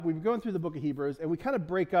We've been going through the book of Hebrews, and we kind of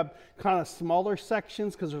break up kind of smaller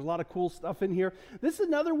sections because there's a lot of cool stuff in here. This is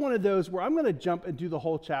another one of those where I'm going to jump and do the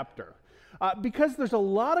whole chapter. Because there's a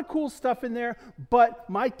lot of cool stuff in there, but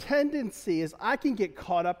my tendency is I can get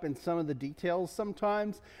caught up in some of the details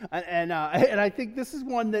sometimes, and I think this is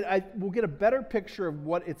one that I will get a better picture of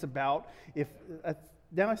what it's about. If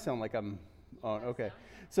now I sound like I'm on. Okay.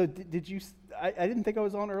 So did you? I didn't think I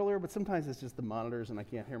was on earlier, but sometimes it's just the monitors and I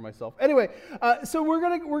can't hear myself. Anyway, so we're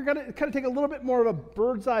gonna kind of take a little bit more of a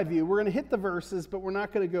bird's eye view. We're gonna hit the verses, but we're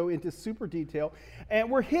not gonna go into super detail. And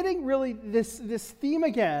we're hitting really this theme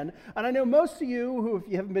again. And I know most of you who, if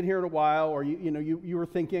you haven't been here in a while, or you were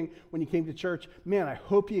thinking when you came to church, man, I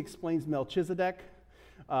hope he explains Melchizedek.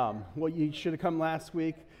 Well, you should have come last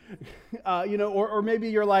week. Or maybe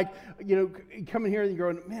you're like, coming here and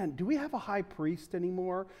you're going, man, do we have a high priest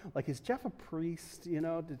anymore? Like, is Jeff a priest?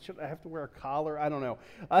 Should I have to wear a collar? I don't know.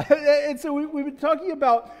 And so we've been talking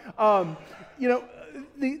about,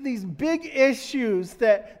 these big issues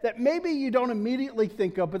that maybe you don't immediately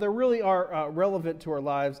think of, but they really are relevant to our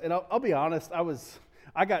lives. And I'll be honest,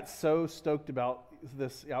 I got so stoked about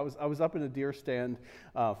this. I was up in a deer stand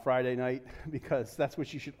Friday night because that's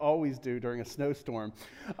what you should always do during a snowstorm,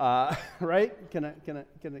 right? Can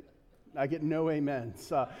I get no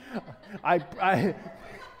amens?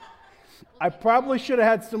 I probably should have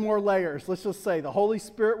had some more layers. Let's just say the Holy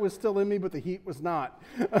Spirit was still in me, but the heat was not.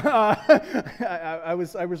 I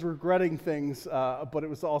was regretting things, but it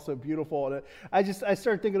was also beautiful. And I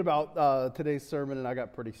started thinking about today's sermon, and I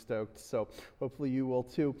got pretty stoked. So hopefully you will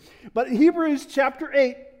too. But Hebrews chapter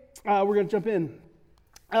 8, we're going to jump in.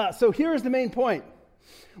 So here is the main point.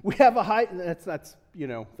 We have a high. That's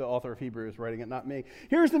the author of Hebrews writing it, not me.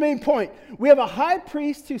 Here's the main point. We have a high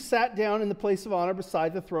priest who sat down in the place of honor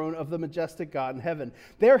beside the throne of the majestic God in heaven.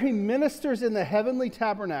 There he ministers in the heavenly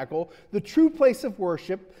tabernacle, the true place of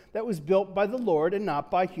worship that was built by the Lord and not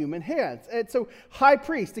by human hands. And so, high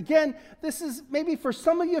priest. Again, this is maybe for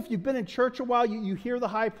some of you, if you've been in church a while, you hear the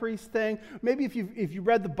high priest thing. Maybe if you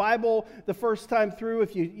read the Bible the first time through,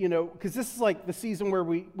 because this is like the season where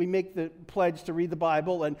we make the pledge to read the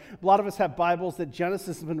Bible, and a lot of us have Bibles that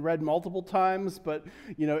Genesis has been read multiple times, but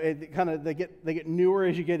they get newer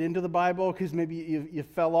as you get into the Bible because maybe you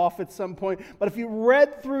fell off at some point. But if you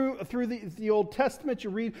read through the Old Testament,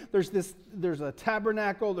 you read there's a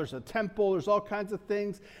tabernacle, there's a temple, there's all kinds of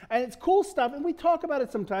things, and it's cool stuff. And we talk about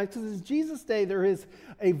it sometimes because in Jesus' day there is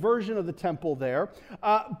a version of the temple there.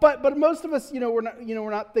 But most of us, we're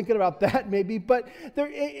not thinking about that maybe. But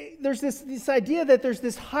there's this idea that there's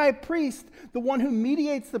this high priest, the one who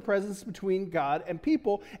mediates the presence between God and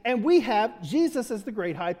people, and we have Jesus as the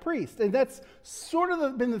great high priest. And that's sort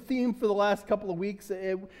of been the theme for the last couple of weeks.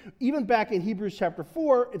 Even back in Hebrews chapter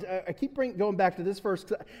 4, I keep going back to this verse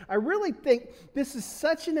because I really think this is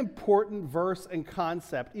such an important verse and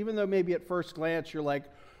concept, even though maybe at first glance you're like,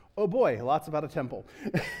 oh boy, lots about a temple.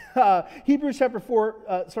 Hebrews chapter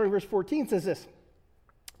 4, starting verse 14 says this.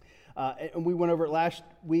 And we went over it last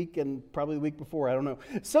week and probably the week before, I don't know.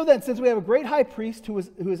 So then, since we have a great high priest who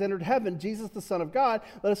has entered heaven, Jesus the Son of God,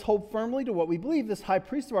 let us hold firmly to what we believe. This high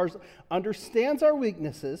priest of ours understands our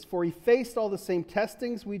weaknesses, for he faced all the same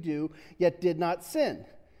testings we do, yet did not sin.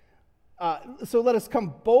 So let us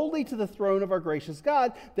come boldly to the throne of our gracious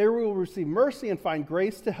God. There we will receive mercy and find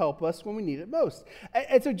grace to help us when we need it most.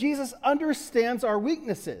 And so Jesus understands our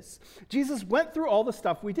weaknesses. Jesus went through all the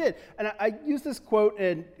stuff we did. And I use this quote,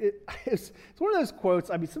 and it's one of those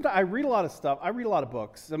quotes. I mean, sometimes I read a lot of stuff. I read a lot of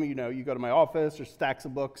books. Some of you know, you go to my office, there's stacks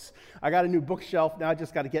of books. I got a new bookshelf. Now I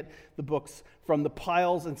just got to get the books from the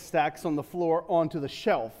piles and stacks on the floor onto the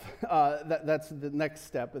shelf. That's the next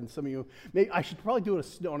step. And some of you, maybe I should probably do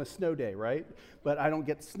it on a snow day, right? But I don't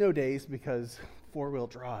get snow days because four-wheel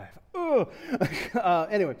drive.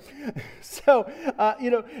 Anyway, so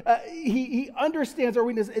he understands our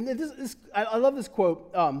weakness, and I love this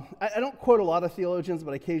quote. I don't quote a lot of theologians,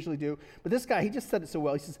 but I occasionally do. But this guy, he just said it so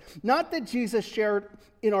well. He says, "Not that Jesus shared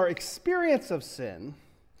in our experience of sin.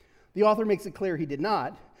 The author makes it clear he did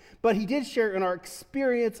not." But he did share in our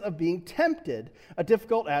experience of being tempted, a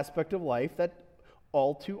difficult aspect of life that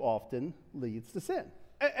all too often leads to sin.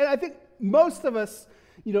 And I think most of us,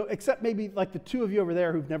 except maybe like the two of you over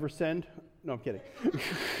there who've never sinned. No, I'm kidding.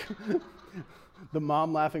 The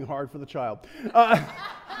mom laughing hard for the child.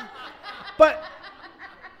 But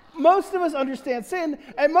most of us understand sin,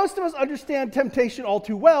 and most of us understand temptation all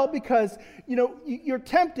too well because, you're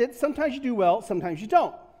tempted. Sometimes you do well, sometimes you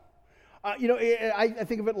don't. I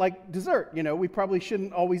think of it like dessert. We probably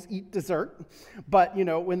shouldn't always eat dessert, but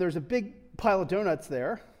when there's a big pile of donuts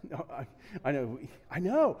there, I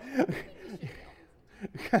know.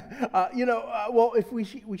 Well, if we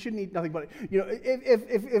shouldn't eat nothing but it.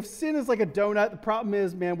 If sin is like a donut, the problem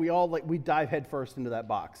is, man, we dive headfirst into that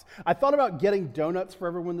box. I thought about getting donuts for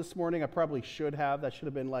everyone this morning. I probably should have. That should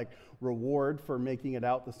have been like reward for making it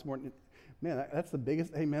out this morning. Man, that's the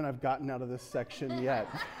biggest amen I've gotten out of this section yet.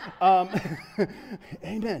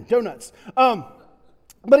 Amen. Donuts.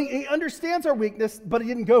 But he understands our weakness, but he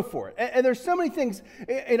didn't go for it. And there's so many things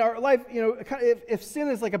in our life, if sin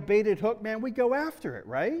is like a baited hook, man, we go after it,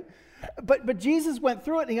 right? But Jesus went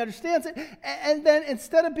through it and he understands it. And then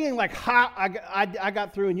instead of being like, I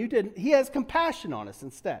got through and you didn't, he has compassion on us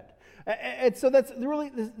instead. And so that's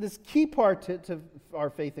really this key part to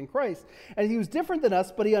our faith in Christ. And he was different than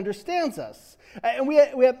us, but he understands us. And we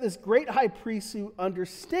have this great high priest who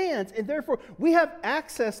understands, and therefore we have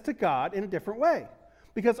access to God in a different way.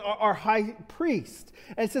 Because our high priest,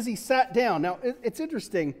 and it says he sat down. Now, it's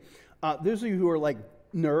interesting. Those of you who are like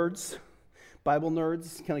nerds, Bible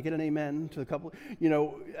nerds, can I get an amen to a couple?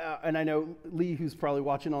 And I know Lee, who's probably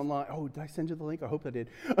watching online. Oh, did I send you the link? I hope I did.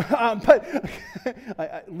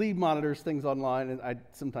 But Lee monitors things online, and I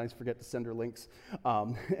sometimes forget to send her links.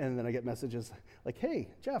 And then I get messages like, "Hey,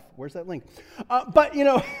 Jeff, where's that link?"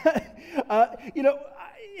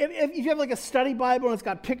 If you have like a study Bible and it's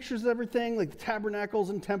got pictures of everything, like the tabernacles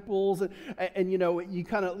and temples, and you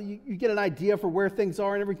kind of you get an idea for where things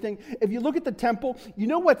are and everything. If you look at the temple, you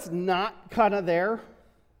know what's not kind of there?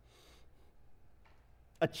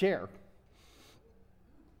 A chair.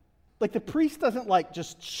 Like the priest doesn't like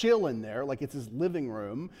just chill in there like it's his living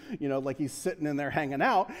room, like he's sitting in there hanging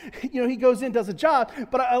out. He goes in, does a job,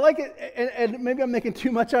 but I like it, and maybe I'm making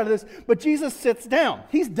too much out of this, but Jesus sits down.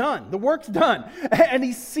 He's done. The work's done. And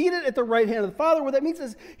he's seated at the right hand of the Father. What that means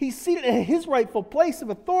is he's seated in his rightful place of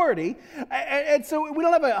authority. And so we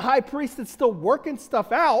don't have a high priest that's still working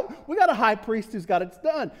stuff out. We got a high priest who's got it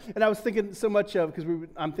done. And I was thinking so much of, because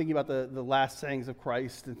I'm thinking about the last sayings of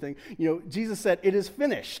Christ and things. Jesus said, "It is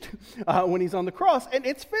finished." When he's on the cross, and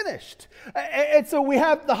it's finished. And so we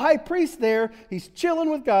have the high priest there. He's chilling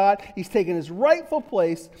with God. He's taking his rightful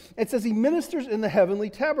place. It says he ministers in the heavenly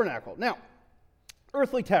tabernacle. Now,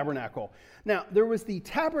 earthly tabernacle. Now, there was the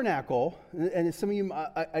tabernacle, and some of you,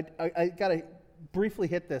 I got to briefly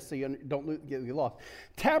hit this so you don't get lost.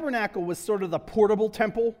 Tabernacle was sort of the portable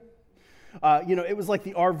temple. It was like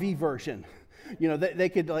the RV version. They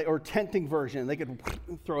could, or tenting version. They could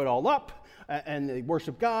throw it all up. And they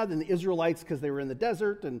worship God, and the Israelites, because they were in the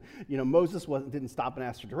desert, and Moses didn't stop and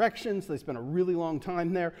ask for directions, so they spent a really long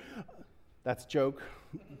time there. That's a joke.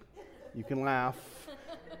 You can laugh.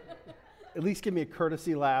 At least give me a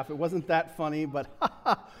courtesy laugh. It wasn't that funny, but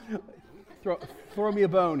throw me a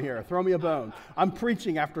bone here. Throw me a bone. I'm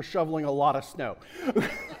preaching after shoveling a lot of snow.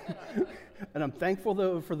 And I'm thankful,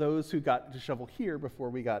 though, for those who got to shovel here before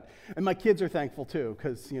we got, and my kids are thankful, too,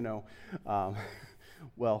 because,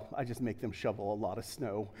 well, I just make them shovel a lot of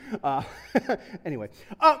snow. Anyway,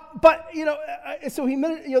 so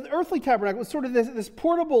the earthly tabernacle was sort of this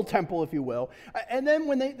portable temple, if you will. And then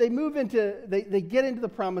when they move into, they get into the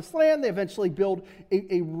promised land, they eventually build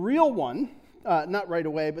a real one. Not right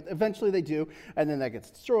away, but eventually they do. And then that gets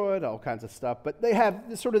destroyed, all kinds of stuff. But they have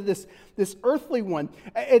this earthly one.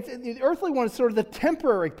 The earthly one is sort of the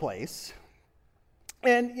temporary place.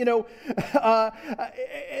 And,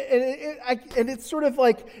 it's sort of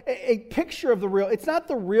like a picture of the real. It's not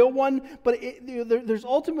the real one, but there's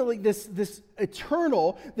ultimately this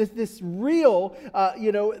eternal, this real,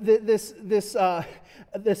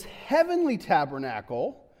 this heavenly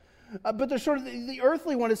tabernacle. But there's sort of the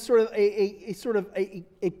earthly one is sort of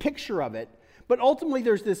a picture of it. But ultimately,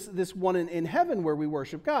 there's this one in heaven where we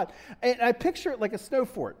worship God. And I picture it like a snow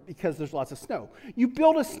fort because there's lots of snow. You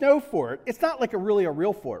build a snow fort. It's not like really a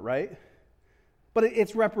real fort, right? But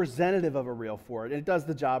it's representative of a real fort. And it does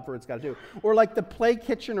the job for what it's got to do. Or like the play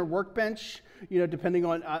kitchen or workbench, depending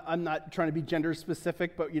on, I'm not trying to be gender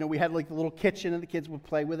specific, but, we had like the little kitchen and the kids would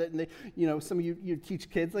play with it. And they, some of you teach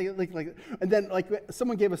kids like, and then like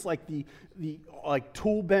someone gave us like the like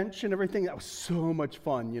tool bench and everything. That was so much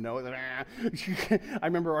fun, I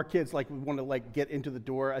remember our kids like would want to like get into the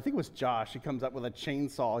door. I think it was Josh. He comes up with a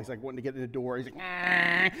chainsaw. He's like wanting to get in the door. He's like,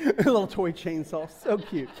 a little toy chainsaw. So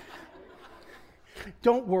cute.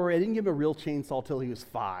 Don't worry, I didn't give him a real chainsaw till he was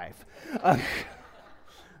 5.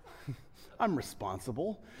 I'm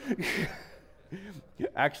responsible.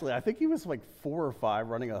 Actually, I think he was like 4 or 5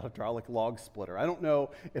 running a hydraulic log splitter. I don't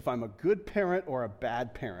know if I'm a good parent or a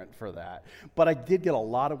bad parent for that, but I did get a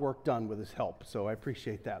lot of work done with his help, so I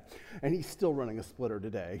appreciate that. And he's still running a splitter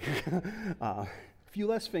today. Few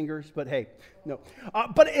less fingers, but hey, no.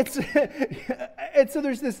 But it's and so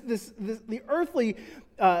there's this the earthly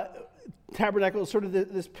tabernacle is sort of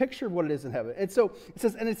this picture of what it is in heaven. And so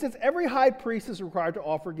it says, every high priest is required to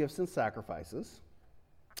offer gifts and sacrifices.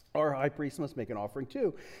 Our high priest must make an offering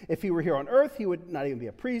too. If he were here on earth, he would not even be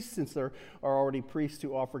a priest, since there are already priests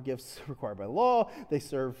who offer gifts required by law. They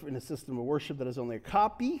serve in a system of worship that is only a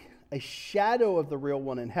copy, a shadow of the real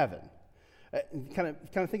one in heaven. Kind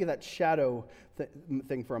of think of that shadow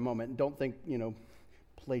thing for a moment. Don't think,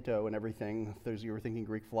 Plato and everything. Those of you who are thinking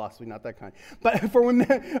Greek philosophy, not that kind. But for when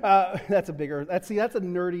that's a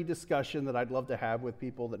nerdy discussion that I'd love to have with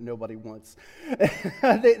people that nobody wants.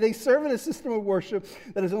 They serve in a system of worship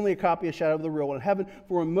that is only a copy, a shadow of the real one in heaven.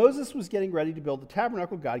 For when Moses was getting ready to build the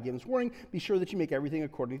tabernacle, God gave him this warning: be sure that you make everything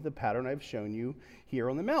according to the pattern I've shown you here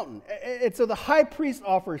on the mountain. And so the high priest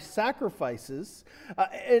offers sacrifices,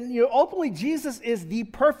 and ultimately Jesus is the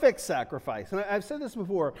perfect sacrifice. And I've said this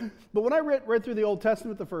before, but when I read through the Old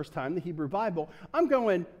Testament the first time, the Hebrew Bible, I'm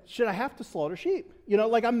going, should I have to slaughter sheep?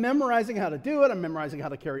 I'm memorizing how to do it. I'm memorizing how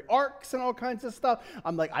to carry arks and all kinds of stuff.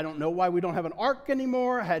 I'm like, I don't know why we don't have an ark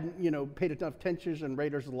anymore. I hadn't, paid enough attention in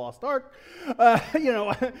Raiders of the Lost Ark. No,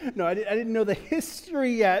 I didn't know the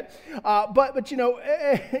history yet. And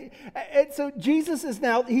so Jesus is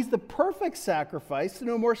now, he's the perfect sacrifice. So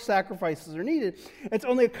no more sacrifices are needed. It's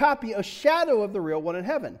only a copy, a shadow of the real one in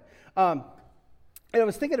heaven. And I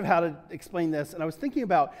was thinking of how to explain this, and I was thinking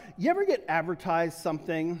about, you ever get advertised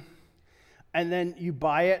something, and then you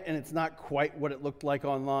buy it, and it's not quite what it looked like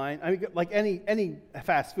online? I mean, like any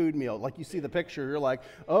fast food meal, like you see the picture, you're like,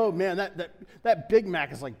 oh man, that Big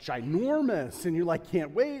Mac is like ginormous, and you like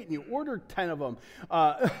can't wait, and you order 10 of them.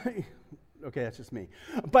 Okay, that's just me.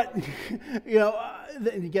 But, you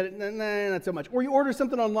get it, nah, not so much. Or you order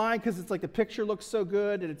something online because it's like the picture looks so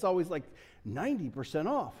good, and it's always like 90%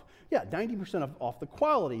 off. Yeah, 90% off the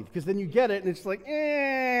quality, because then you get it and it's like,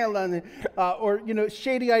 or,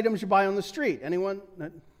 shady items you buy on the street. Anyone?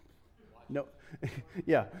 No.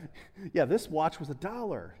 Yeah, this watch was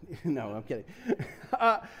 $1. No, I'm kidding.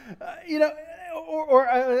 Or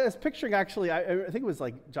I was picturing, actually, I think it was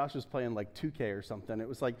like Josh was playing like 2K or something. It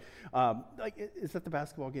was like is that the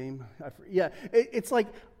basketball game? It's like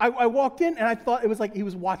I walked in and I thought it was like he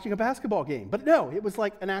was watching a basketball game. But no, it was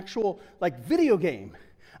like an actual like video game.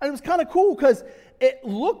 And it was kind of cool because it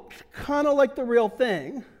looked kind of like the real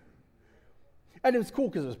thing. And it was cool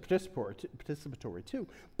because it was participatory too.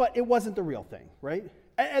 But it wasn't the real thing, right?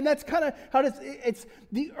 And that's kind of how it's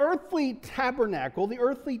the earthly tabernacle, the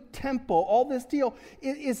earthly temple, all this deal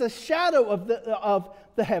is a shadow of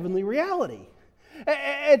the heavenly reality.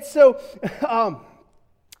 And so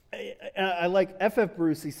I like F.F.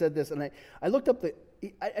 Bruce, he said this, and I looked up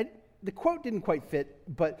the quote didn't quite fit,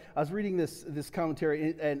 but I was reading this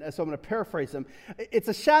commentary, and so I'm going to paraphrase him. It's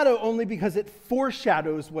a shadow only because it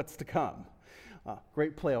foreshadows what's to come.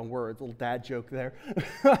 Great play on words, little dad joke there.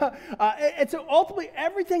 And so ultimately,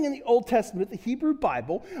 everything in the Old Testament, the Hebrew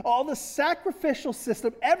Bible, all the sacrificial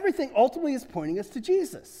system, everything ultimately is pointing us to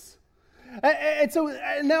Jesus. And so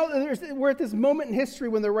now we're at this moment in history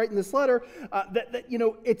when they're writing this letter that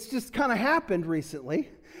it's just kind of happened recently.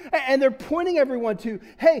 And they're pointing everyone to,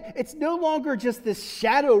 hey, it's no longer just this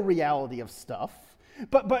shadow reality of stuff,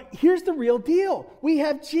 but here's the real deal. We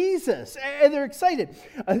have Jesus, and they're excited.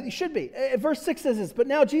 It should be. Verse 6 says this, but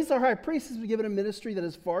now Jesus, our high priest, has been given a ministry that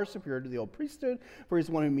is far superior to the old priesthood, for he's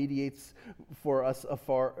the one who mediates for us a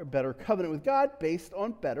far better covenant with God based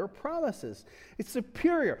on better promises. It's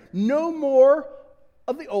superior. No more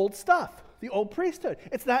of the old stuff, the old priesthood.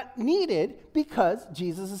 It's not needed because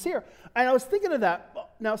Jesus is here. And I was thinking of that.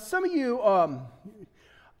 Now, some of you are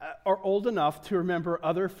old enough to remember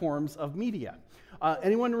other forms of media.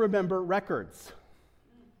 Anyone remember records?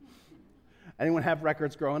 Anyone have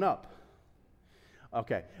records growing up?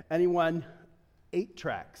 Okay. Anyone 8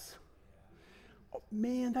 tracks? Oh,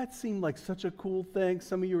 man, that seemed like such a cool thing.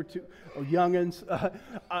 Some of you were too youngins.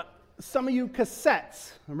 Some of you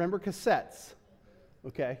cassettes. Remember cassettes?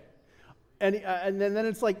 Okay. And then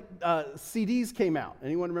it's like CDs came out.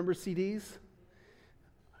 Anyone remember CDs?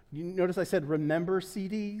 You notice I said remember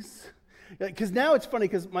CDs? Because now it's funny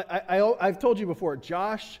because I've told you before,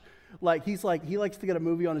 Josh, he likes to get a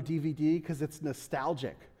movie on a DVD because it's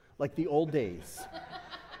nostalgic, like the old days.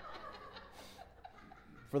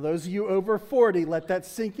 For those of you over 40, let that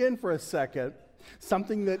sink in for a second.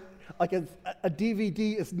 Something that, like a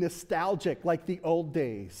DVD is nostalgic, like the old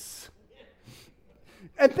days.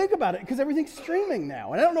 And think about it, because everything's streaming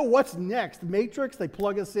now. And I don't know what's next. Matrix, they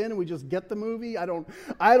plug us in and we just get the movie. I don't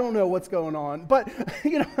know what's going on. But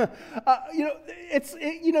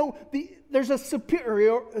there's a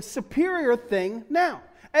superior thing now.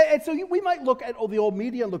 And so we might look at the old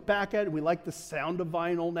media and look back at it. We like the sound of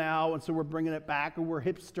vinyl now, and so we're bringing it back, and we're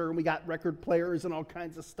hipster, and we got record players and all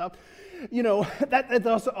kinds of stuff. That's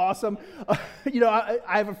also awesome. I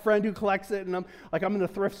have a friend who collects it, and I'm in a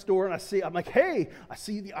thrift store, and I'm like, hey, I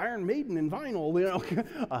see the Iron Maiden in vinyl.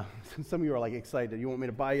 Some of you are like excited. You want me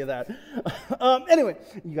to buy you that? Anyway,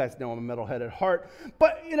 you guys know I'm a metalhead at heart,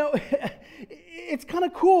 but it's kind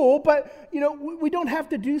of cool. But we don't have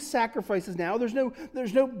to do sacrifices now. There's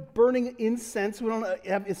no burning incense. We don't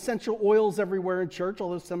have essential oils everywhere in church,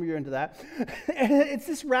 although some of you are into that. It's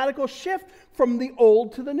this radical shift from the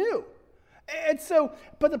old to the new. And so,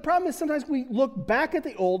 but the problem is sometimes we look back at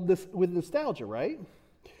the old with nostalgia, right?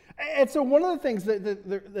 And so one of the things that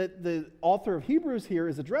the author of Hebrews here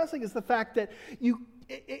is addressing is the fact that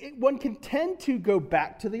one can tend to go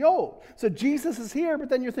back to the old. So Jesus is here, but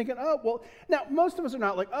then you're thinking, oh, well, now most of us are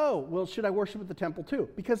not like, oh, well, should I worship at the temple too?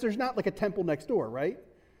 Because there's not like a temple next door, right?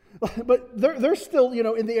 But they're still,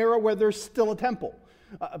 in the era where there's still a temple.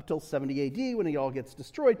 Up till 70 AD when it all gets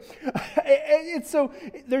destroyed. And so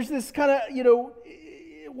there's this kind of,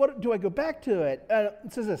 what do I go back to it?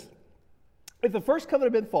 It says this. If the first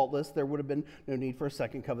covenant had been faultless, there would have been no need for a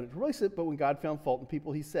second covenant to replace it. But when God found fault in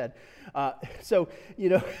people, he said.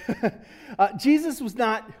 Jesus was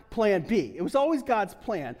not plan B. It was always God's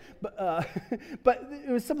plan. But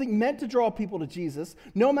it was something meant to draw people to Jesus.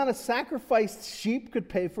 No amount of sacrificed sheep could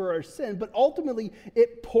pay for our sin. But ultimately,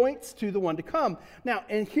 it points to the one to come. Now,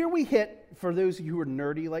 and here we hit, for those of you who are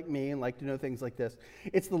nerdy like me and like to know things like this,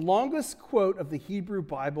 it's the longest quote of the Hebrew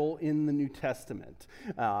Bible in the New Testament.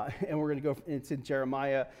 And we're going to go, it's in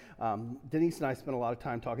Jeremiah. Denise and I spent a lot of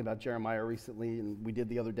time talking about Jeremiah recently, and we did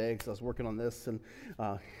the other day because I was working on this, and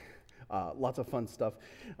lots of fun stuff.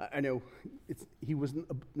 I know he was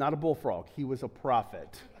not a bullfrog, he was a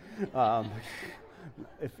prophet.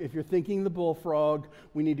 If you're thinking the bullfrog,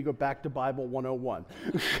 we need to go back to Bible 101.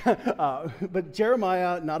 But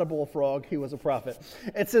Jeremiah, not a bullfrog, he was a prophet.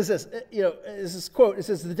 It says this, this quote, it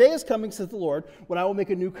says, "The day is coming, says the Lord, when I will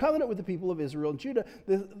make a new covenant with the people of Israel and Judah.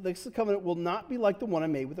 This covenant will not be like the one I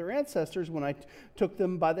made with their ancestors when I took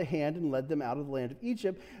them by the hand and led them out of the land of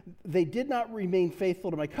Egypt. They did not remain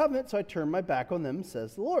faithful to my covenant, so I turned my back on them,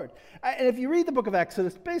 says the Lord." And if you read the book of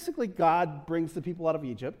Exodus, basically God brings the people out of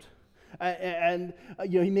Egypt. And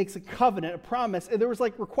he makes a covenant, a promise, and there was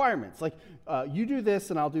like requirements, like you do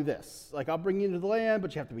this and I'll do this. Like I'll bring you into the land,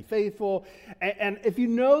 but you have to be faithful. And if you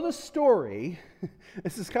know the story,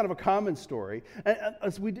 this is kind of a common story. And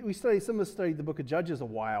as some of us studied the book of Judges a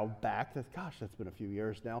while back. Gosh, that's been a few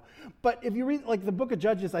years now. But if you read, like the book of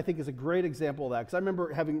Judges, I think is a great example of that, because I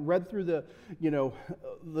remember having read through the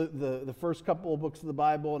first couple of books of the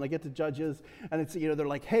Bible, and I get to Judges, and it's they're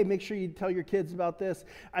like, hey, make sure you tell your kids about this.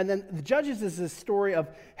 And then the Judges is this story of,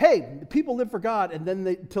 hey, people live for God, and then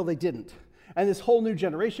until they didn't. And this whole new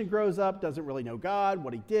generation grows up, doesn't really know God,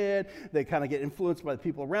 what he did. They kind of get influenced by the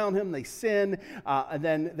people around him. They sin, and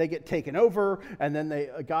then they get taken over. And then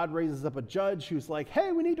God raises up a judge who's like,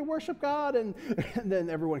 hey, we need to worship God. And then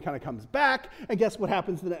everyone kind of comes back. And guess what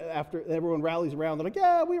happens after everyone rallies around? They're like,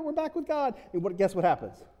 yeah, we're back with God. And guess what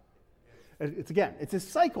happens? It's a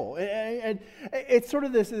cycle, and it's sort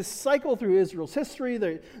of this cycle through Israel's history.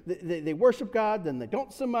 They worship God, then they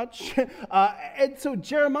don't so much, and so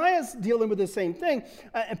Jeremiah's dealing with the same thing.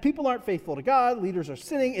 And people aren't faithful to God. Leaders are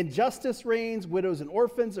sinning. Injustice reigns. Widows and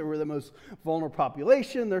orphans are the most vulnerable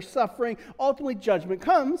population. They're suffering. Ultimately, judgment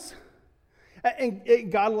comes,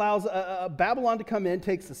 and God allows Babylon to come in,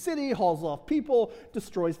 takes the city, hauls off people,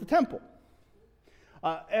 destroys the temple.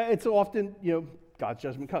 And so often, God's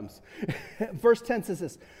judgment comes. Verse 10 says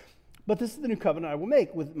this, "But this is the new covenant I will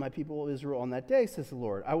make with my people of Israel on that day, says the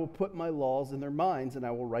Lord. I will put my laws in their minds, and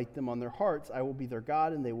I will write them on their hearts. I will be their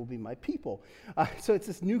God, and they will be my people." So it's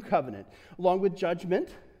this new covenant. Along with judgment,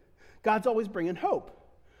 God's always bringing hope.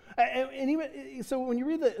 And even so, when you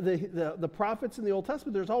read the prophets in the Old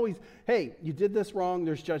Testament, there's always, hey, you did this wrong,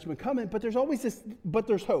 there's judgment coming, but there's always this, but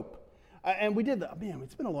there's hope. And we did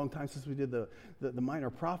it's been a long time since we did the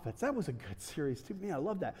Minor Prophets. That was a good series too. Man, I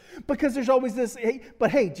love that. Because there's always this,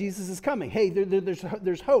 hey, Jesus is coming. Hey,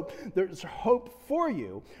 there's hope. There's hope for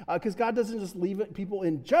you. Because God doesn't just leave people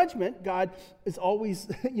in judgment. God is always,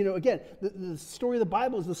 again, the story of the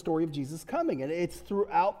Bible is the story of Jesus coming. And it's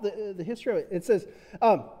throughout the history of it. It says,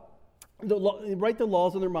 write the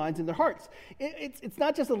laws on their minds and their hearts. It's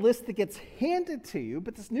not just a list that gets handed to you,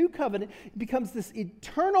 but this new covenant becomes this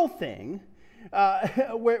eternal thing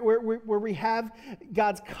where we have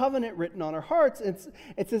God's covenant written on our hearts.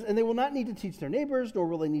 It says, "And they will not need to teach their neighbors, nor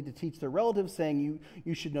will they need to teach their relatives, saying,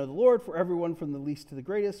 you should know the Lord, for everyone from the least to the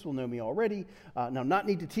greatest will know me already." Now, not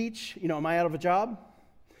need to teach, am I out of a job?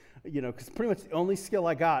 Because pretty much the only skill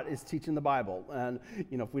I got is teaching the Bible. And,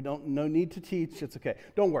 if we no need to teach, it's okay.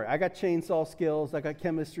 Don't worry, I got chainsaw skills, I got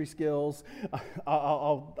chemistry skills.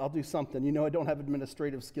 I'll do something. I don't have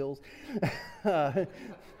administrative skills.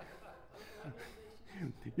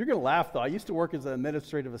 You're going to laugh, though. I used to work as an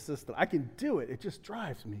administrative assistant. I can do it. It just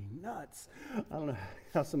drives me nuts. I don't know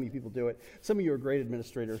how some of you people do it. Some of you are great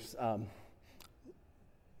administrators.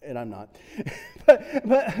 And I'm not. but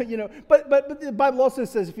the Bible also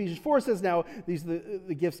says, Ephesians 4 says, now these are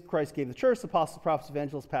the gifts Christ gave the church: apostles, prophets,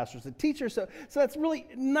 evangelists, pastors, and teachers. So that's really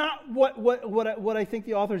not what I think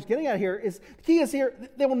the author is getting at here. The key is here,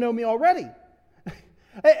 they will know me already.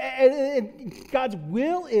 And God's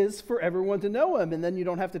will is for everyone to know him, and then you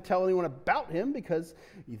don't have to tell anyone about him because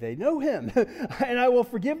they know him. And I will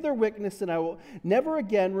forgive their wickedness, and I will never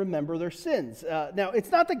again remember their sins. Now,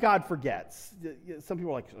 it's not that God forgets. Some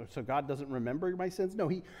people are like, so God doesn't remember my sins? No,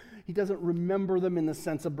 he doesn't remember them in the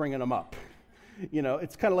sense of bringing them up.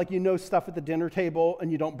 It's kind of like stuff at the dinner table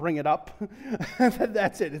and you don't bring it up.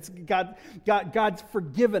 That's it. It's God's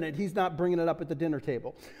forgiven it. He's not bringing it up at the dinner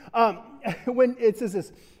table. When it says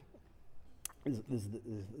this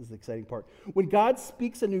is the exciting part. When God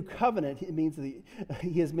speaks a new covenant, it means that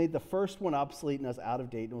he has made the first one obsolete and is out of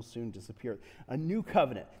date and will soon disappear. A new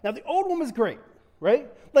covenant. Now, the old one was great.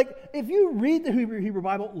 Right? Like, if you read the Hebrew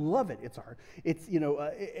Bible, love it.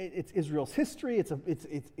 It's Israel's history.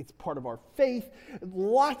 It's part of our faith.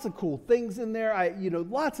 Lots of cool things in there.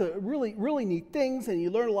 Lots of really, really neat things, and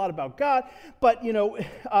you learn a lot about God. But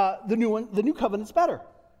the new covenant's better.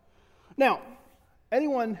 Now,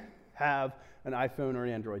 anyone have an iPhone or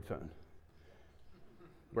an Android phone?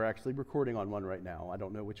 We're actually recording on one right now. I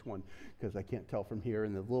don't know which one because I can't tell from here.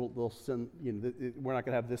 And the little we're not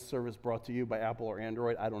going to have this service brought to you by Apple or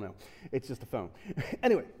Android. I don't know. It's just a phone.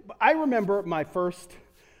 Anyway, I remember my first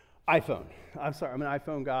iPhone. I'm sorry, I'm an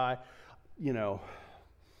iPhone guy.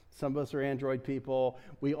 Some of us are Android people.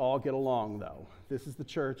 We all get along, though. This is the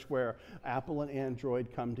church where Apple and Android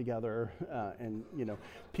come together, and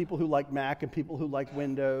people who like Mac and people who like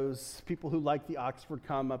Windows, people who like the Oxford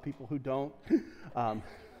comma, people who don't,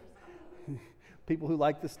 people who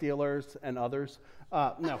like the Steelers and others.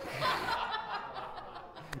 No.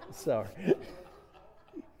 Sorry.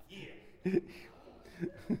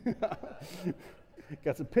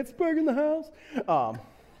 Got some Pittsburgh in the house.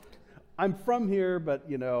 I'm from here, but,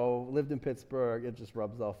 lived in Pittsburgh. It just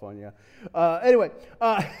rubs off on you. Anyway,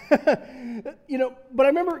 but I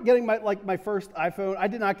remember getting my first iPhone. I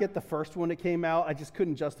did not get the first one that came out. I just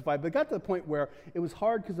couldn't justify it. But it got to the point where it was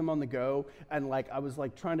hard because I'm on the go, and I was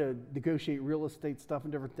trying to negotiate real estate stuff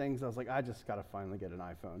and different things. I was like, I just got to finally get an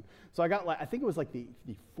iPhone. So I got I think it was the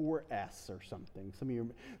 4S or something. Some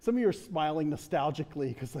of you are smiling nostalgically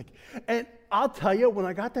because and I'll tell you, when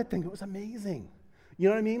I got that thing, it was amazing. You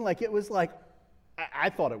know what I mean? It was I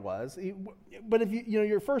thought it was. But if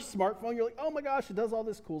your first smartphone, you're like, oh my gosh, it does all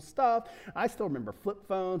this cool stuff. I still remember flip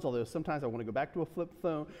phones, although sometimes I want to go back to a flip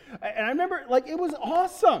phone. And I remember, it was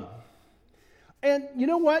awesome. And you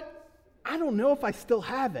know what? I don't know if I still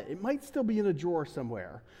have it. It might still be in a drawer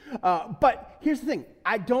somewhere. But here's the thing.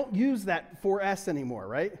 I don't use that 4S anymore,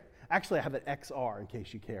 right? Actually, I have an XR in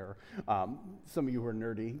case you care. Some of you are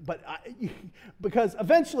nerdy, but because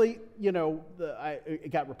eventually, it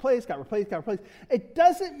got replaced. It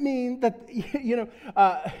doesn't mean that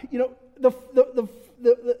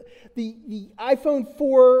the iPhone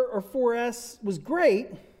 4 or 4S was great,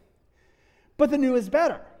 but the new is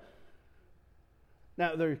better.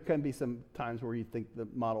 Now, there can be some times where you think the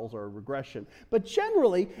models are a regression. But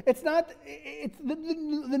generally, it's not.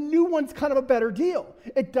 The new one's kind of a better deal.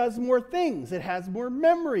 It does more things. It has more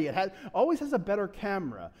memory. It always has a better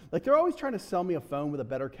camera. They're always trying to sell me a phone with a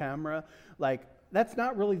better camera. That's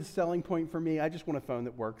not really the selling point for me. I just want a phone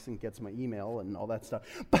that works and gets my email and all that stuff.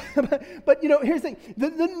 But here's the thing.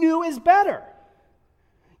 The new is better.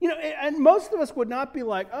 And most of us would not be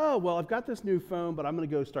like, oh, well, I've got this new phone, but I'm going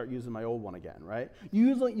to go start using my old one again, right?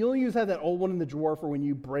 You only have that old one in the drawer for when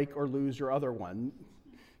you break or lose your other one.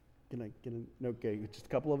 Can I get a note? Okay, just a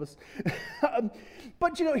couple of us.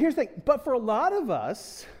 But, here's the thing. But for a lot of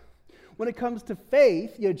us, when it comes to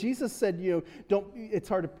faith, Jesus said, it's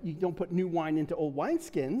hard you don't put new wine into old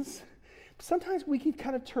wineskins. Sometimes we can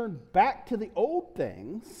kind of turn back to the old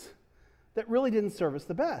things that really didn't serve us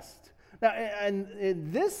the best. Now, and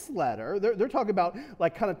in this letter, they're talking about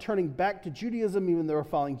kind of turning back to Judaism, even though they're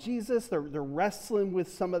following Jesus. They're wrestling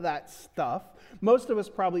with some of that stuff. Most of us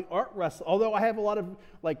probably aren't wrestling, although I have a lot of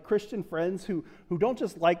Christian friends who don't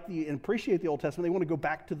just and appreciate the Old Testament. They want to go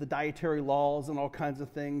back to the dietary laws and all kinds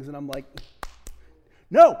of things. And I'm like,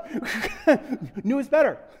 No, new is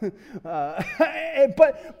better.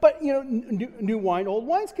 But new wine, old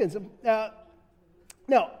wineskins.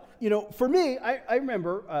 Now, for me, I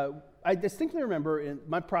remember, I distinctly remember in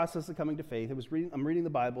my process of coming to faith, I'm reading the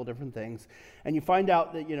Bible, different things, and you find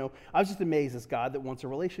out that, I was just amazed as God that wants a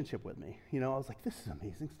relationship with me. I was like, this is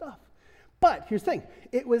amazing stuff. But here's the thing,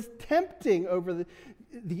 it was tempting over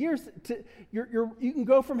the years you can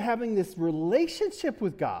go from having this relationship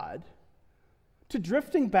with God to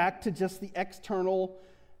drifting back to just the external,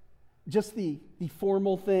 just the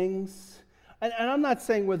formal things. And I'm not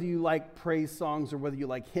saying whether you like praise songs or whether you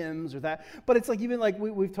like hymns or that, but it's like even like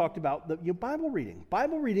we've talked about the Bible reading.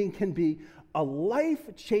 Bible reading can be a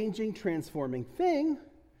life-changing, transforming thing,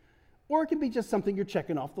 or it can be just something you're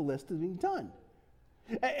checking off the list as being done.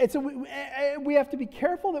 And so we have to be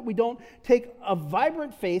careful that we don't take a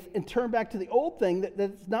vibrant faith and turn back to the old thing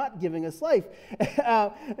that's not giving us life.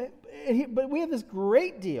 But we have this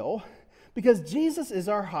great deal because Jesus is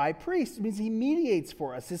our high priest. It means he mediates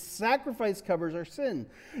for us. His sacrifice covers our sin.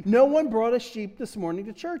 No one brought a sheep this morning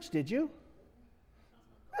to church, did you?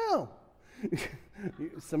 No.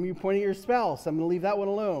 Some of you pointing at your spouse. I'm going to leave that one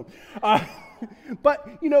alone. But,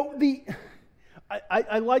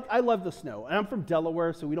 I love the snow, and I'm from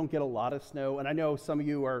Delaware, so we don't get a lot of snow. And I know some of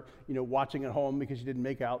you are, watching at home because you didn't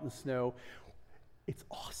make out in the snow. It's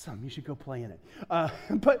awesome. You should go play in it.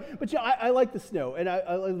 But I like the snow, and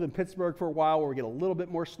I lived in Pittsburgh for a while where we get a little bit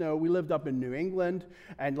more snow. We lived up in New England,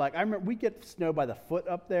 and I remember we get snow by the foot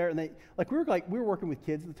up there, and we were working with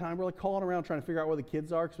kids at the time. We're calling around trying to figure out where the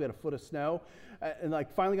kids are because we had a foot of snow, and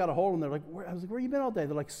finally got a hold of them. They're like, I was like, where you been all day?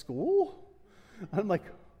 They're like, school. I'm like,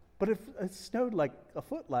 but it snowed like a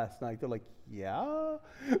foot last night. They're like, yeah?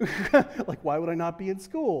 Why would I not be in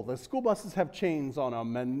school? The school buses have chains on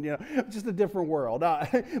them and, just a different world.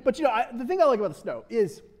 But, the thing I like about the snow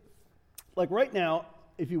is, right now,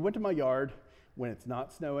 if you went to my yard when it's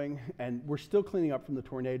not snowing and we're still cleaning up from the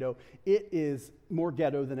tornado, it is more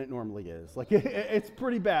ghetto than it normally is. It's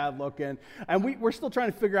pretty bad looking. And we're still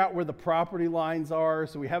trying to figure out where the property lines are,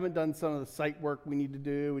 so we haven't done some of the site work we need to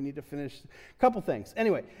do. We need to finish a couple things.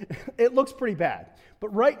 Anyway, it looks pretty bad.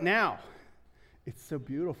 But right now, it's so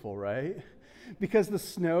beautiful, right? Because the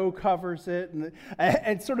snow covers it,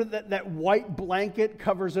 and sort of that white blanket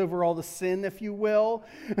covers over all the sin, if you will.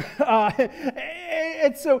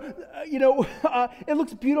 And so, it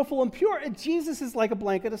looks beautiful and pure. And Jesus is like a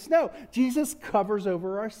blanket of snow. Jesus covers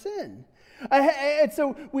over our sin. And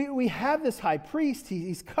so we have this high priest.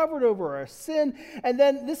 He's covered over our sin. And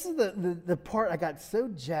then this is the part I got so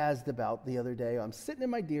jazzed about the other day. I'm sitting in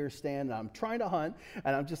my deer stand, and I'm trying to hunt,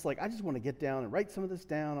 and I'm just I just want to get down and write some of this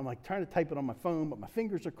down. I'm trying to type it on my phone, but my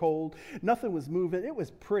fingers are cold. Nothing was moving. It was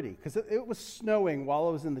pretty because it was snowing while I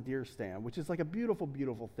was in the deer stand, which is a beautiful,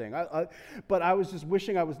 beautiful thing. But I was just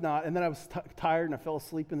wishing I was not. And then I was tired, and I fell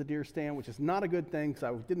asleep in the deer stand, which is not a good thing because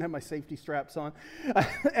I didn't have my safety straps on,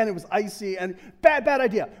 and it was icy. And bad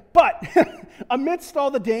idea. But amidst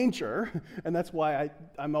all the danger, and that's why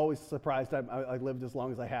I'm always surprised I lived as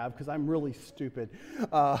long as I have, because I'm really stupid.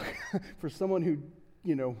 For someone who,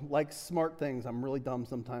 likes smart things, I'm really dumb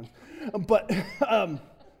sometimes. But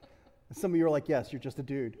some of you are like, yes, you're just a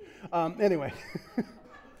dude. Anyway.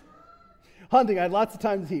 Hunting, I had lots of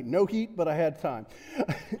time to eat. No heat, but I had time.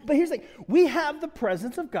 But here's the thing. We have the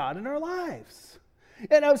presence of God in our lives.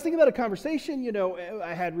 And I was thinking about a conversation,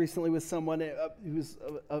 I had recently with someone who was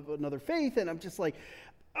of another faith, and I'm just like,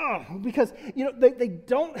 oh, because, they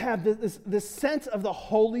don't have this sense of the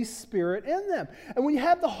Holy Spirit in them. And when you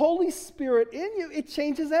have the Holy Spirit in you, it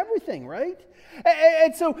changes everything, right?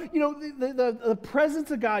 And so, the presence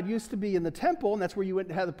of God used to be in the temple, and that's where you went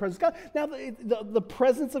to have the presence of God. Now, the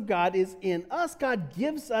presence of God is in us. God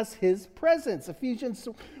gives us his presence. Ephesians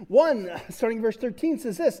 1, starting verse 13,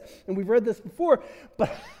 says this, and we've read this before,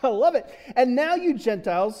 but I love it. And now you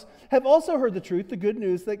Gentiles have also heard the truth, the good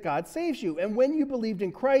news that God saves you. And when you believed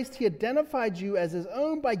in Christ, he identified you as his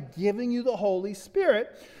own by giving you the Holy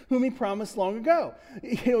Spirit, whom he promised long ago.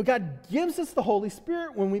 God gives us the Holy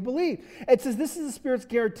Spirit when we believe. It says this is the Spirit's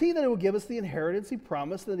guarantee that it will give us the inheritance he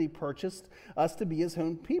promised, that he purchased us to be his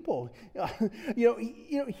own people.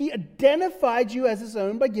 He identified you as his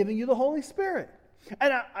own by giving you the Holy Spirit.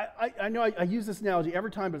 And I know I use this analogy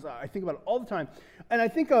every time, but I think about it all the time. And I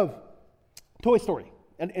think of Toy Story.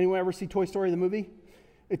 And anyone ever see Toy Story, the movie?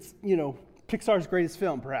 It's, Pixar's greatest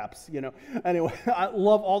film, perhaps, Anyway, I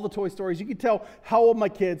love all the Toy Stories. You can tell how old my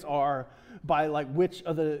kids are by which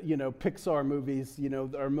of the, Pixar movies,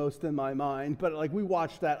 are most in my mind. But we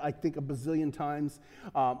watched that, I think, a bazillion times.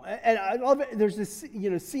 And I love it. There's this,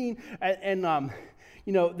 scene and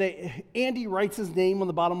Andy writes his name on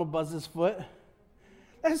the bottom of Buzz's foot.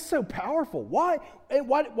 That's so powerful. Why? And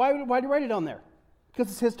why do you write it on there?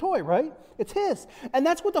 Because it's his toy, right? It's his. And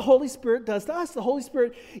that's what the Holy Spirit does to us. The Holy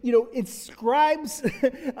Spirit, inscribes,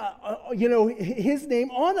 his name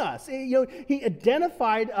on us. He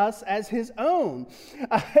identified us as his own.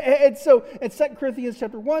 And so, in 2 Corinthians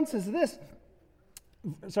chapter 1 says this,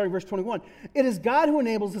 verse 21. It is God who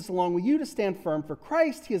enables us along with you to stand firm for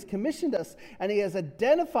Christ. He has commissioned us and he has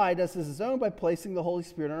identified us as his own by placing the Holy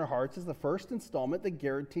Spirit in our hearts as the first installment that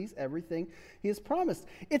guarantees everything he has promised.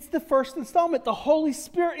 It's the first installment. The Holy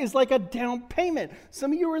Spirit is like a down payment.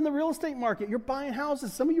 Some of you are in the real estate market. You're buying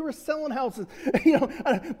houses. Some of you are selling houses.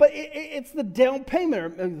 But it's the down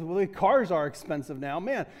payment. Well, the cars are expensive now.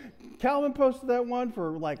 Man, Calvin posted that one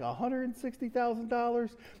for like $160,000.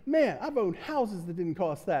 Man, I've owned houses that didn't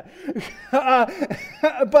cost that.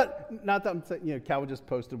 But not that I'm saying, Calvin just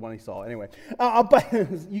posted one he saw anyway. But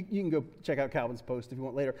you can go check out Calvin's post if you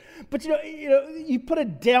want later. But you put a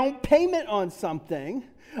down payment on something.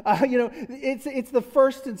 It's the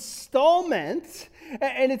first installment,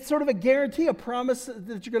 and it's sort of a guarantee, a promise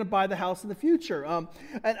that you're going to buy the house in the future. And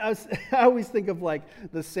I always think of like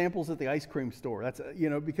the samples at the ice cream store. That's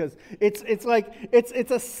because it's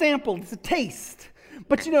a sample, it's a taste.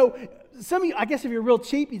 But some of you, I guess if you're real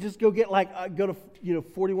cheap, you just go get go to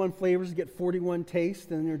 41 flavors, get 41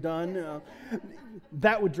 tastes, and you're done.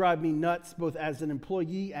 That would drive me nuts, both as an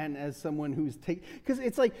employee and as someone who's because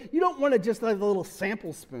it's like you don't want to just have a little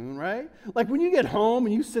sample spoon, right? Like when you get home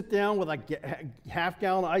and you sit down with like half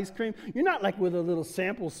gallon of ice cream, you're not like with a little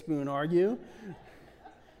sample spoon, are you?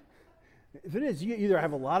 If it is, you either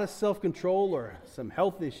have a lot of self-control or some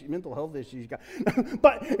mental health issues you got.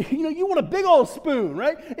 But, you want a big old spoon,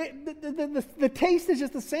 right? The taste is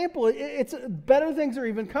just a sample. It's better things are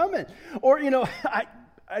even coming. Or,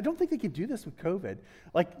 I don't think they could do this with COVID.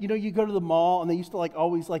 Like, you go to the mall and they used to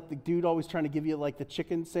always the dude always trying to give you the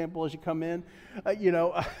chicken sample as you come in.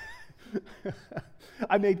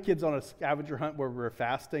 I made kids on a scavenger hunt where we were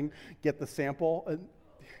fasting get the sample. And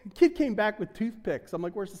kid came back with toothpicks. I'm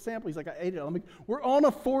like, where's the sample? He's like, I ate it. I'm like, we're on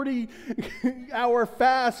a 40-hour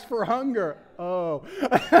fast for hunger. Oh.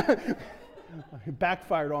 It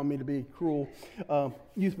backfired on me to be cruel.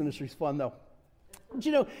 Youth ministry's fun, though. But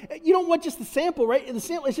you don't want just the sample, right? The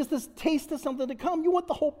sample is just this taste of something to come. You want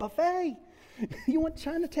the whole buffet. You want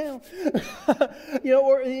Chinatown,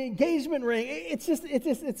 or the engagement ring. It's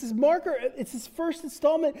this marker. It's this first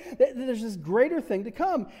installment. There's this greater thing to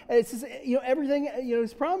come, and it's just, everything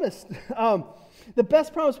is promised. The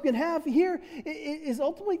best promise we can have here is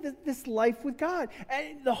ultimately this life with God,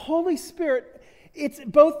 and the Holy Spirit. It's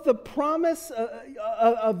both the promise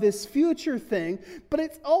of this future thing, but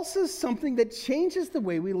it's also something that changes the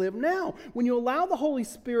way we live now. When you allow the Holy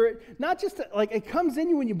Spirit, not just to, it comes in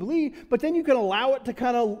you when you believe, but then you can allow it to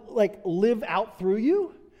kind of live out through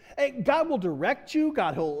you. And God will direct you.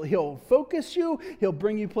 God, he'll focus you. He'll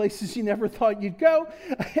bring you places you never thought you'd go.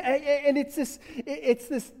 And it's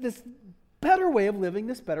this better way of living,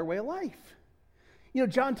 this better way of life.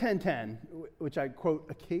 John 10:10, which I quote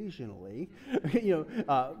occasionally,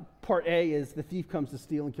 part A is the thief comes to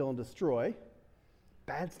steal and kill and destroy.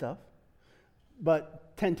 Bad stuff.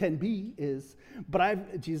 But 10:10b is,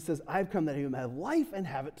 Jesus says, I've come that he may have life and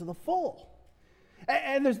have it to the full.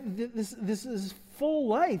 And there's this is full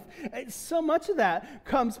life. And so much of that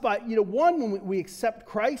comes by, one, when we accept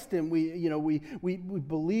Christ and we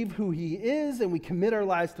believe who he is and we commit our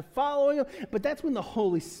lives to following him. But that's when the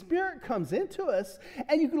Holy Spirit comes into us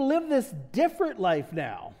and you can live this different life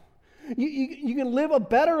now. You can live a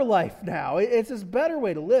better life now. It's this better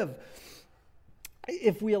way to live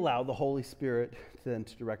if we allow the Holy Spirit then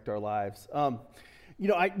to direct our lives.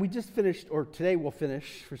 We just finished, or today we'll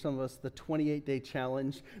finish, for some of us, the 28-day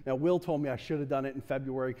challenge. Now, Will told me I should have done it in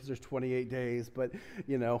February because there's 28 days, but,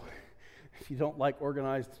 if you don't like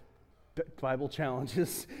organized Bible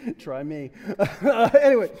challenges, try me.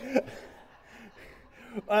 Anyway,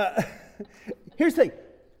 here's the thing.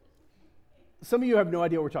 Some of you have no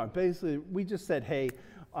idea what we're talking. Basically, we just said, hey,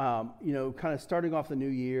 kind of starting off the new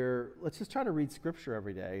year, let's just try to read Scripture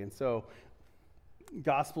every day. And so,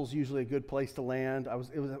 Gospel's usually a good place to land. I was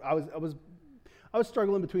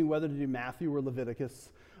struggling between whether to do Matthew or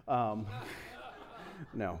Leviticus. No.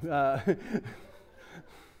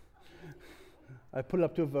 I put it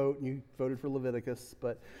up to a vote, and you voted for Leviticus,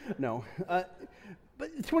 but no. But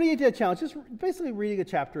the 28-day challenge, just basically reading a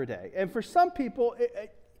chapter a day. And for some people,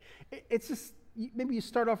 it's just, maybe you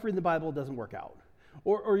start off reading the Bible, it doesn't work out.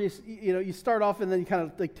 Or you start off and then you kind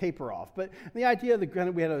of like taper off. But the idea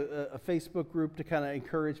that we had a Facebook group to kind of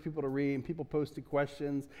encourage people to read, and people posted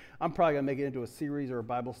questions. I'm probably going to make it into a series or a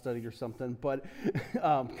Bible study or something, but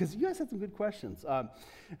because you guys had some good questions.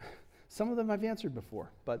 Some of them I've answered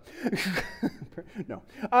before, but no.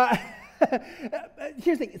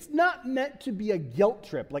 Here's the thing. It's not meant to be a guilt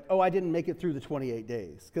trip, like, oh, I didn't make it through the 28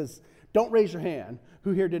 days, because don't raise your hand.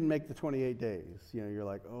 Who here didn't make the 28 days? You're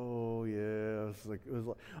like, oh, yeah.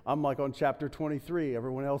 I'm like on chapter 23.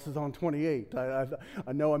 Everyone else is on 28. I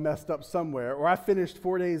know I messed up somewhere. Or I finished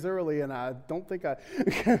 4 days early, and I don't think I...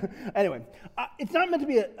 Anyway, it's not meant to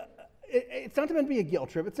be it's not meant to be a guilt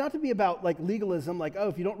trip. It's not to be about like legalism, like, oh,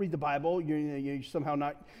 if you don't read the Bible, you're somehow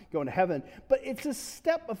not going to heaven. But it's a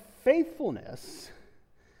step of faithfulness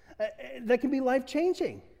that can be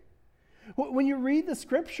life-changing. When you read the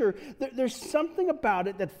scripture, there's something about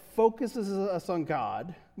it that focuses us on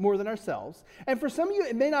God more than ourselves. And for some of you,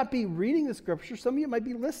 it may not be reading the scripture. Some of you might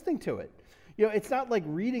be listening to it. It's not like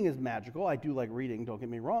reading is magical. I do like reading, don't get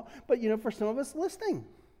me wrong. But, for some of us,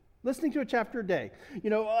 listening to a chapter a day,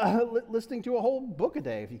 listening to a whole book a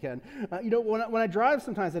day if you can. When I drive,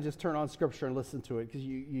 sometimes I just turn on scripture and listen to it because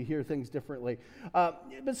you hear things differently.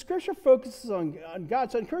 But scripture focuses on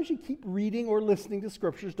God, so I encourage you to keep reading or listening to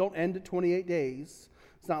scriptures. Don't end at 28 days.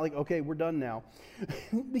 It's not like, okay, we're done now.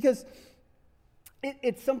 Because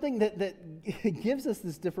it's something that gives us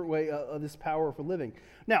this different way, this power for living.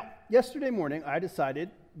 Now, yesterday morning, I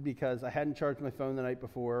decided, because I hadn't charged my phone the night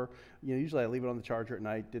before. Usually I leave it on the charger at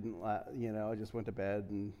night. I just went to bed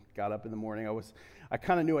and got up in the morning. I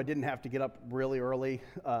kind of knew I didn't have to get up really early,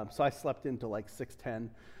 so I slept into like 6:10.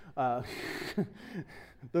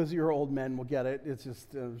 Those of your old men will get it. It's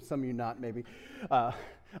just some of you not, maybe.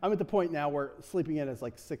 I'm at the point now where sleeping in is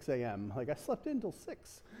like 6 a.m. Like I slept in until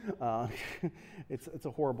 6. It's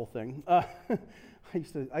a horrible thing. I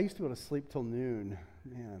used to go to sleep till noon.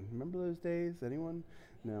 Man, remember those days? Anyone?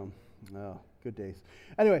 No. Good days.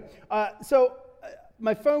 Anyway, so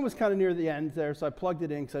my phone was kind of near the end there, so I plugged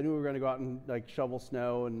it in because I knew we were going to go out and like shovel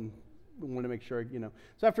snow and wanted to make sure,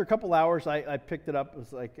 So after a couple hours, I picked it up. It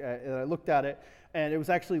was like, and I looked at it, and it was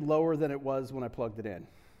actually lower than it was when I plugged it in.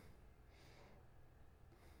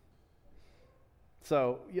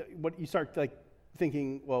 So what you start like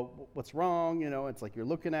thinking, well, what's wrong? It's like you're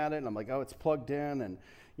looking at it, and I'm like, oh, it's plugged in, and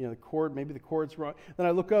the cord, maybe the cord's wrong. Then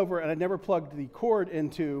I look over, and I never plugged the cord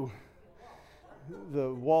into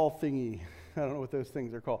the wall thingy. I don't know what those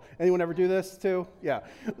things are called. Anyone ever do this too? Yeah.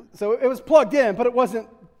 So it was plugged in, but it wasn't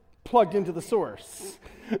plugged into the source.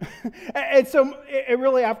 And so it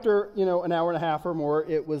really, after an hour and a half or more,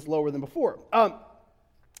 it was lower than before.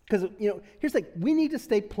 Because here's the thing: we need to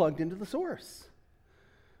stay plugged into the source.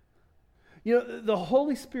 The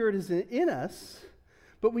Holy Spirit is in us,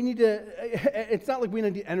 but we need to, it's not like we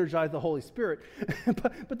need to energize the Holy Spirit,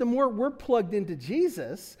 but the more we're plugged into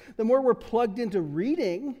Jesus, the more we're plugged into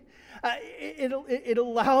reading, it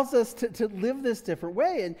allows us to live this different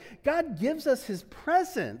way. And God gives us his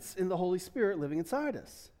presence in the Holy Spirit living inside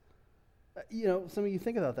us. Some of you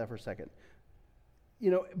think about that for a second.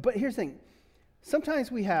 But here's the thing.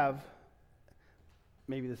 Sometimes we have,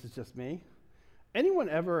 maybe this is just me, anyone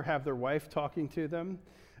ever have their wife talking to them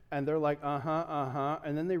and they're like,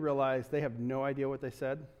 and then they realize they have no idea what they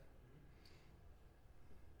said?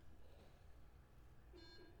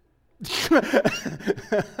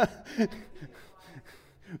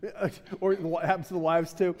 Or what happens to the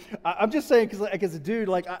wives too? I'm just saying, because like as a dude,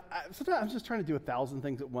 like sometimes I'm just trying to do 1,000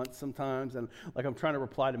 things at once sometimes, and like I'm trying to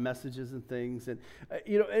reply to messages and things, and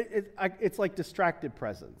it's like distracted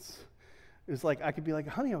presence. It's like I could be like,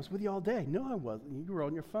 honey, I was with you all day. No, I wasn't. You were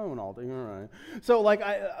on your phone all day. All right. So like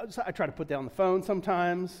I try to put down the phone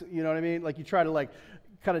sometimes. You know what I mean? Like you try to like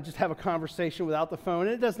kind of just have a conversation without the phone.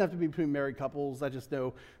 And it doesn't have to be between married couples. I just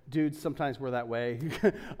know dudes sometimes we're that way.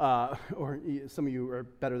 Or some of you are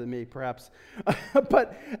better than me, perhaps.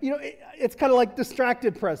 But it's kind of like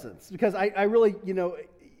distracted presence, because I really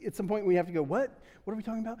at some point we have to go, what are we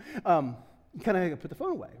talking about? You kind of put the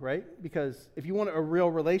phone away, right? Because if you want a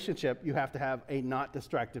real relationship, you have to have a not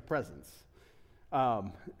distracted presence.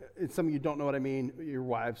 And some of you don't know what I mean. Your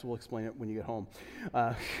wives will explain it when you get home,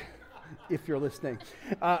 if you're listening.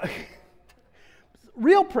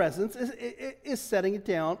 Real presence is setting it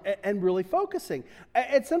down and really focusing.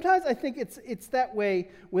 And sometimes I think it's that way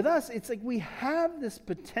with us. It's like we have this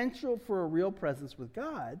potential for a real presence with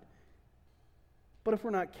God, but if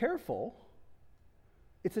we're not careful,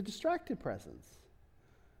 it's a distracted presence.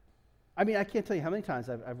 I mean, I can't tell you how many times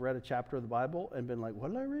I've read a chapter of the Bible and been like, what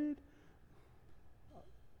did I read?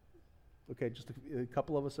 Okay, just a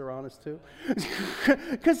couple of us are honest too.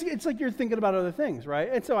 Because it's like you're thinking about other things, right?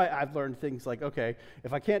 And so I've learned things like, okay,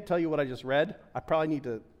 if I can't tell you what I just read, I probably need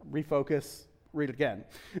to refocus, read it again.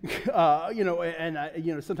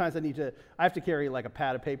 Sometimes I have to carry like a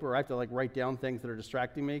pad of paper, or I have to like write down things that are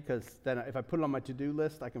distracting me, because then if I put it on my to-do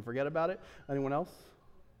list, I can forget about it. Anyone else?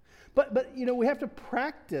 But we have to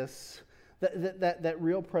practice that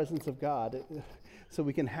real presence of God, so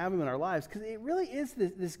we can have him in our lives, because it really is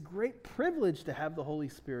this great privilege to have the Holy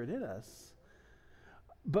Spirit in us.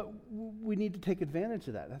 But we need to take advantage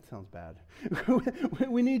of that. That sounds bad.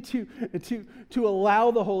 We need to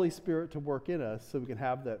allow the Holy Spirit to work in us so we can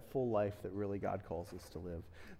have that full life that really God calls us to live.